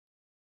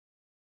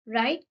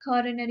Right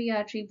coronary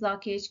artery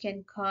blockage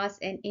can cause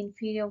an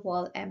inferior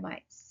wall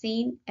MI,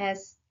 seen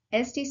as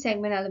ST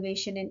segment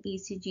elevation in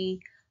ECG,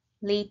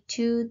 lead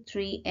 2,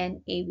 3,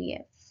 and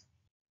AVF.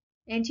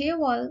 Anterior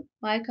wall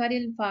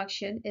myocardial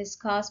infarction is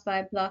caused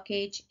by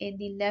blockage in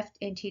the left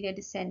anterior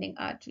descending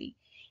artery.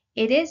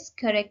 It is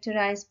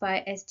characterized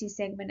by ST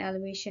segment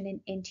elevation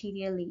in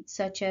anterior leads,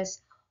 such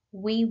as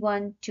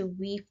V1 to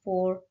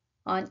V4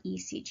 on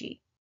ECG.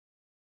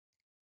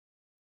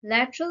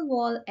 Lateral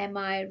wall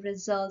MI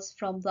results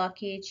from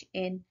blockage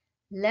in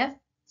left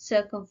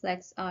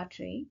circumflex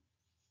artery,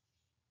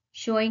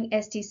 showing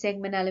ST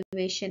segment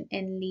elevation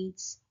in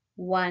leads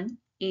 1,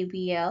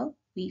 AVL,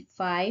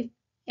 V5,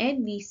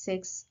 and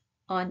V6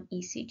 on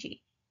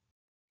ECG.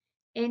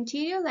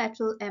 Anterior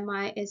lateral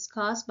MI is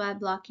caused by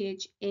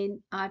blockage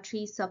in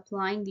arteries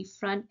supplying the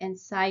front and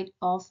side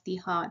of the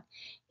heart,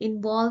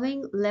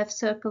 involving left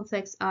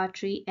circumflex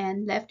artery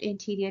and left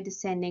anterior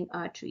descending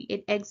artery.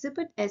 It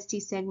exhibits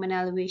ST segment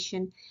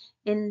elevation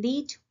in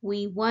lead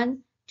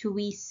V1 to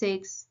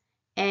V6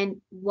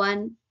 and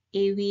 1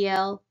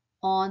 AVL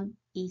on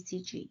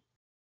ECG.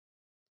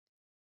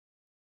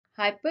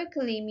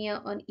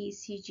 Hyperkalemia on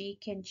ECG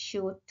can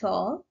show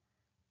tall,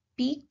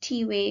 peak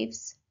T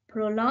waves,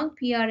 prolonged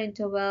PR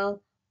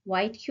interval,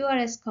 white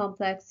QRS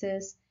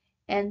complexes,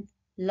 and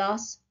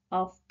loss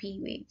of P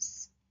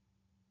waves.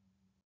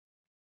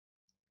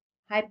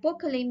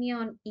 Hypokalemia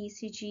on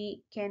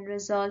ECG can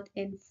result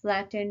in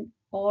flattened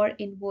or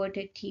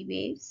inverted T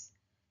waves,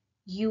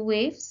 U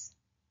waves,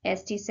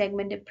 ST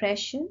segment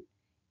depression,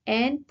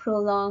 and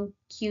prolonged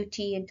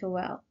QT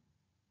interval.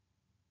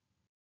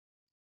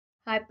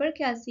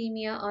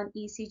 Hypercalcemia on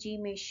ECG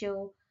may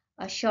show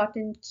a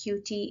shortened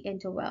QT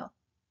interval.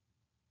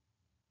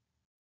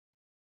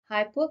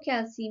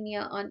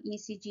 Hypocalcemia on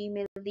ECG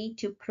may lead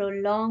to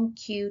prolonged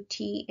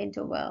QT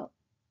interval.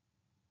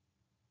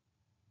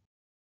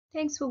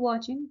 Thanks for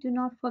watching. Do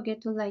not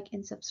forget to like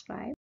and subscribe.